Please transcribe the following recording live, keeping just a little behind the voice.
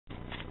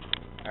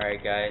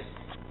Alright guys,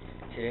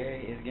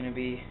 today is gonna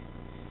be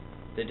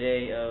the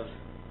day of,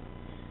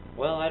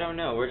 well, I don't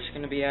know, we're just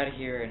gonna be out of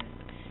here and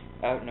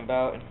out and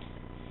about, and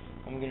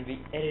I'm gonna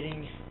be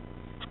editing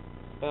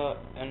about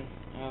and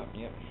out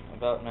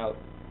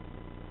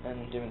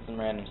and doing some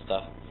random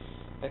stuff.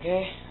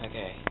 Okay?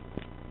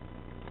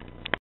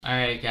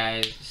 Alright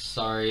guys,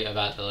 sorry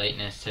about the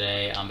lateness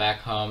today. I'm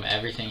back home,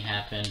 everything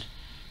happened.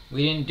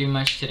 We didn't do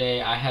much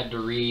today. I had to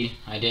read.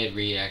 I did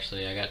read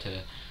actually. I got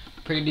to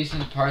pretty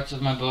decent parts of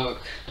my book.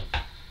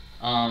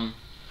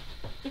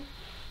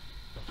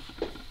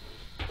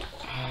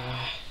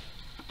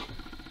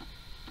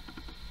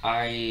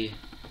 I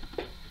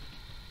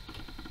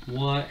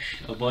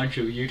watched a bunch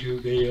of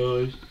YouTube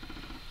videos.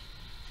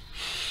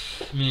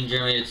 Me and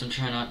Jeremy did some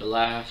try not to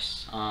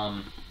laughs.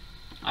 I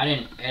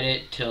didn't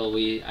edit till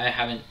I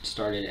haven't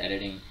started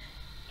editing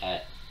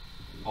at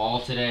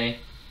all today.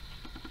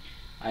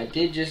 I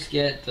did just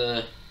get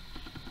the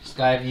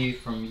sky view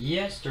from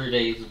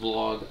yesterday's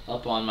vlog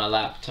up on my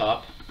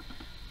laptop,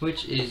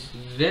 which is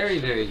very,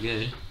 very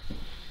good.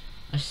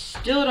 I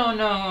still don't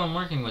know who I'm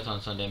working with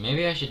on Sunday.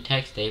 Maybe I should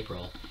text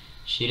April.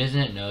 She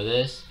doesn't know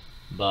this,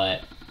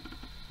 but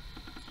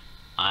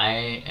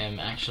I am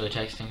actually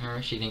texting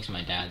her. She thinks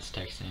my dad's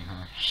texting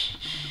her.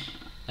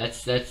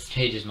 That's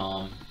Paige's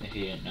mom, if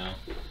you didn't know.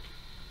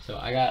 So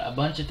I got a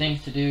bunch of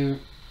things to do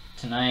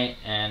tonight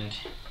and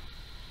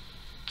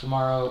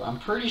tomorrow. I'm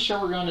pretty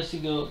sure we're going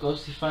to go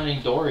see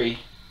Finding Dory.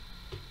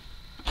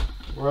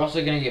 We're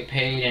also gonna get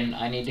paid, and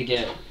I need to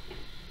get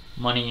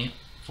money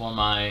for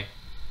my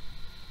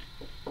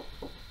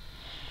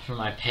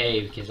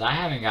pay because I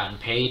haven't gotten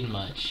paid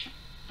much,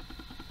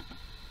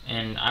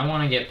 and I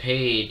want to get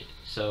paid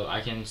so I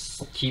can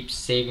keep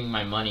saving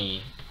my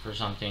money for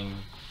something.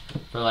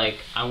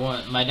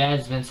 My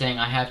dad's been saying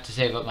I have to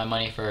save up my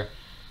money for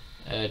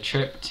a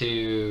trip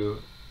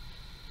to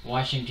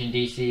Washington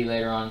D.C.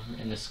 later on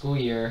in the school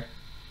year,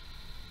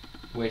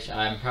 which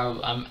I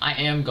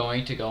am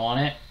going to go on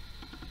it.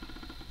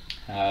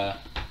 I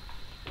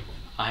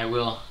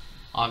will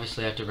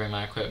obviously have to bring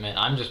my equipment.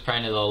 I'm just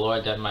praying to the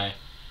Lord that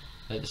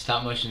the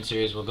stop motion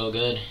series will go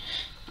good.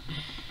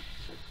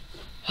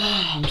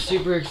 I'm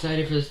super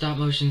excited for the stop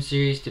motion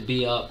series to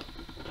be up.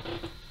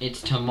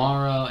 It's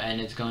tomorrow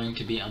and it's going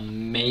to be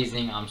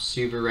amazing. I'm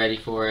super ready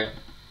for it.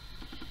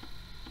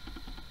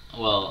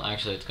 Well,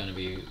 actually it's going to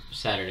be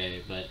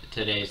Saturday, but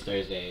today's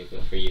Thursday,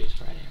 but for you it's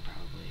Friday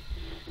probably.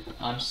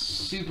 I'm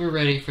super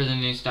ready for the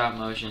new stop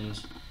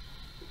motions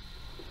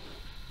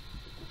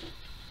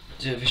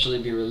to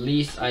officially be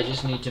released. I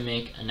just need to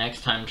make a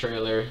next time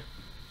trailer,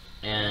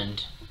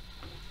 and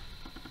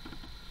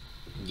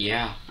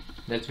yeah,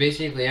 that's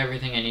basically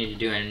everything I need to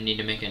do. I need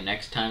to make a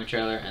next time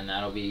trailer, and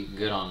that'll be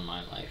good on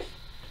my life,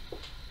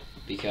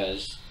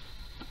 because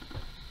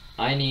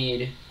I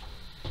need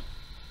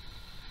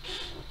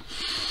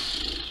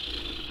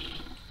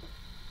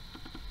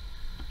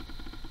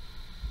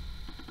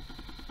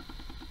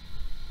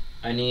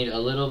a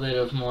little bit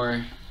of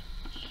more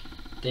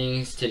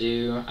things to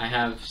do.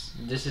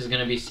 This is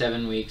gonna be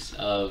 7 weeks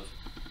of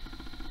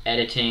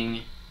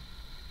editing,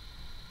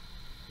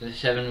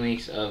 7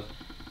 weeks of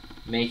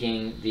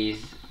making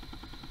these,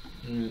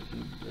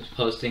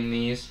 posting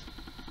these.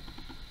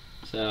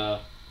 So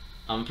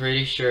I'm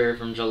pretty sure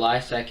from July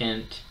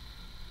 2nd,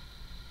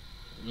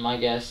 my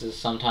guess is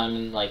sometime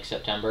in like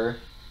September.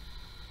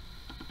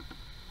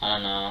 I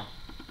don't know,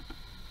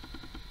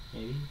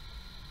 maybe,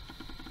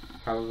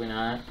 probably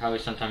not, probably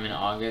sometime in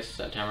August,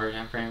 September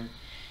timeframe,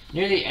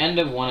 near the end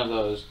of one of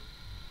those.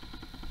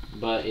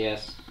 But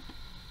yes,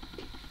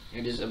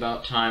 it is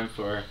about time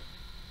for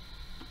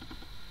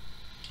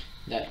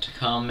that to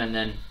come, and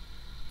then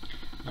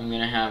I'm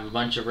gonna have a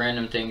bunch of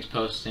random things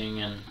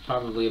posting and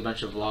probably a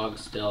bunch of vlogs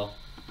still.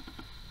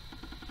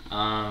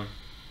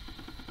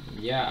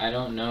 Yeah, I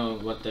don't know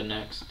what the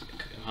next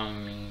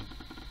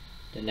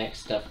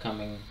stuff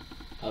coming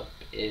up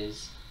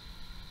is.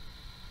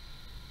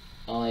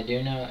 All I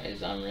do know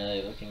is I'm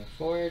really looking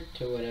forward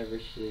to whatever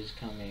is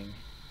coming.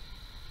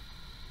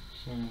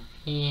 So,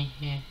 yay.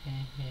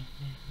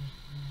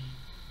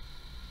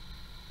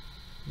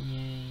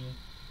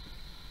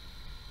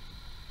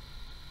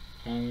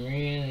 I'm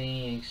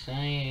really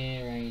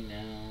excited right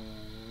now.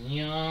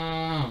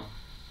 Yeah,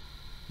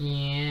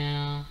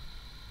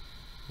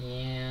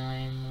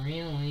 I'm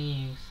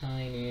really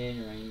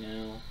excited right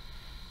now.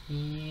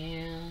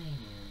 Yeah.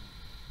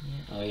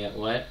 Oh yeah,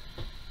 what?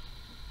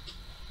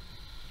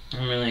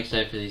 I'm really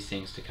excited for these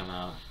things to come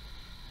out.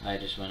 I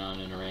just went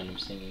on in a random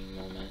singing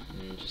moment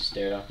and just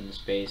stared off into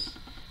space.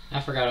 I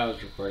forgot I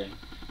was recording,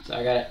 so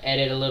I gotta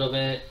edit a little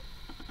bit.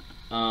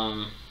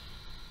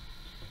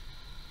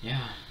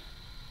 Yeah.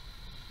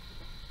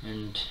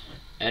 And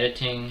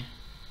editing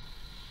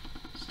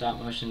stop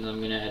motions, I'm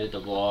gonna edit the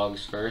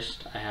vlogs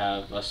first. I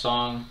have a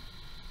song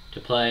to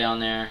play on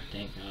there,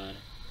 thank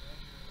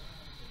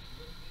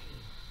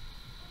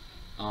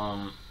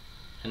God.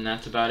 And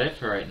that's about it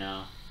for right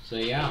now. So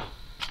yeah.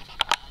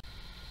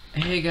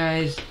 Hey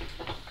guys,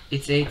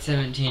 it's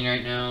 8:17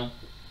 right now.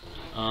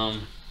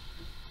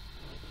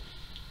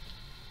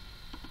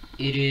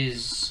 it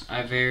is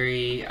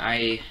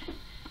I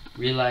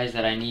realize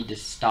that I need to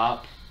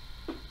stop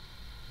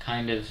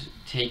kind of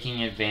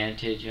taking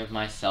advantage of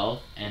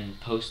myself and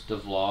post the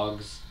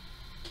vlogs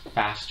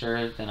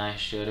faster than I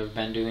should have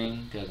been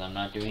doing, because I'm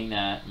not doing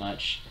that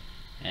much,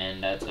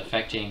 and that's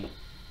affecting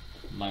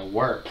my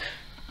work.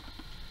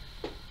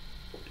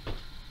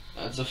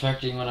 That's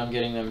affecting when I'm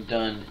getting them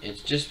done.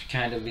 It's just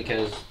kind of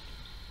because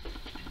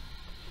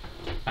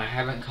I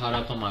haven't caught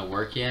up on my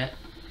work yet.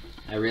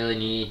 I really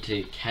need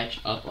to catch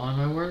up on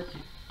my work.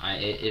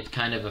 It's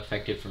kind of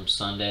affected from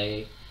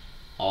Sunday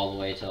all the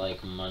way to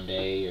like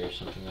Monday or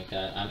something like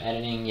that. I'm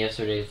editing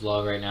yesterday's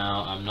vlog right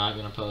now. I'm not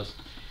gonna post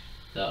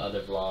the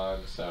other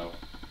vlog, so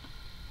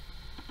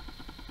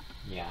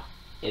yeah,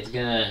 it's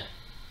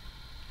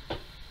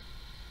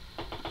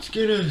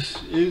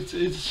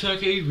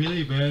sucking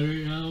really bad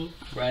right now.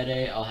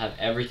 Friday I'll have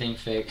everything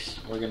fixed.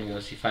 We're gonna go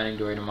see Finding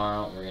Dory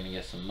tomorrow. We're gonna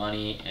get some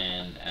money,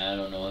 and I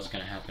don't know what's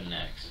gonna happen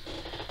next.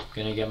 I'm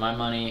gonna get my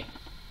money,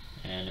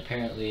 and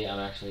apparently I'm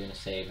actually gonna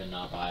save and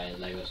not buy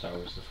Lego Star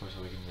Wars The Force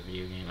Awakens, the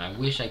video game. I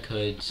wish I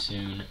could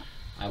soon.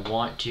 I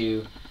want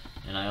to,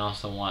 and I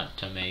also want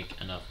to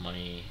make enough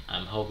money.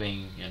 I'm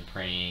hoping and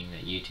praying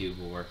that YouTube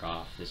will work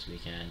off this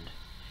weekend.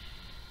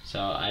 So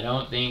I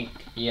don't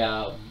think,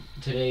 yeah,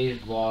 today's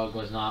vlog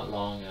was not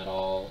long at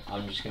all.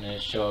 I'm just gonna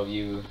show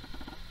you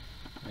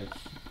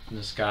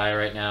the sky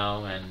right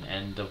now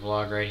and the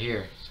vlog right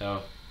here.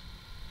 So,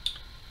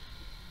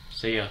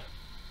 see ya.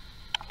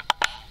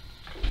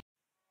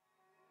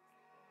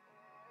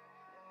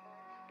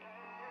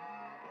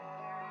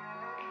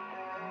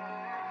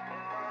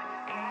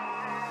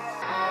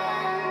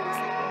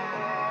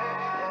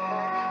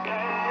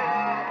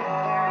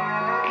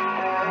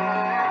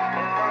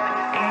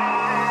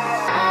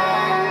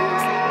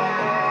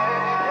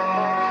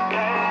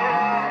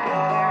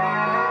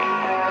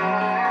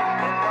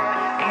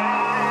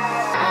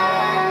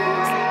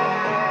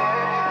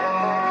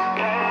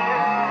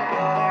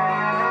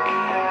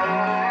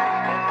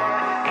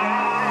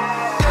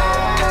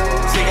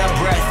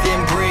 Breath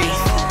and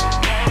breathe.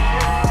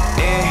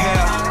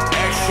 Inhale,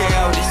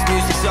 exhale, this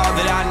music's all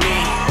that I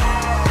need.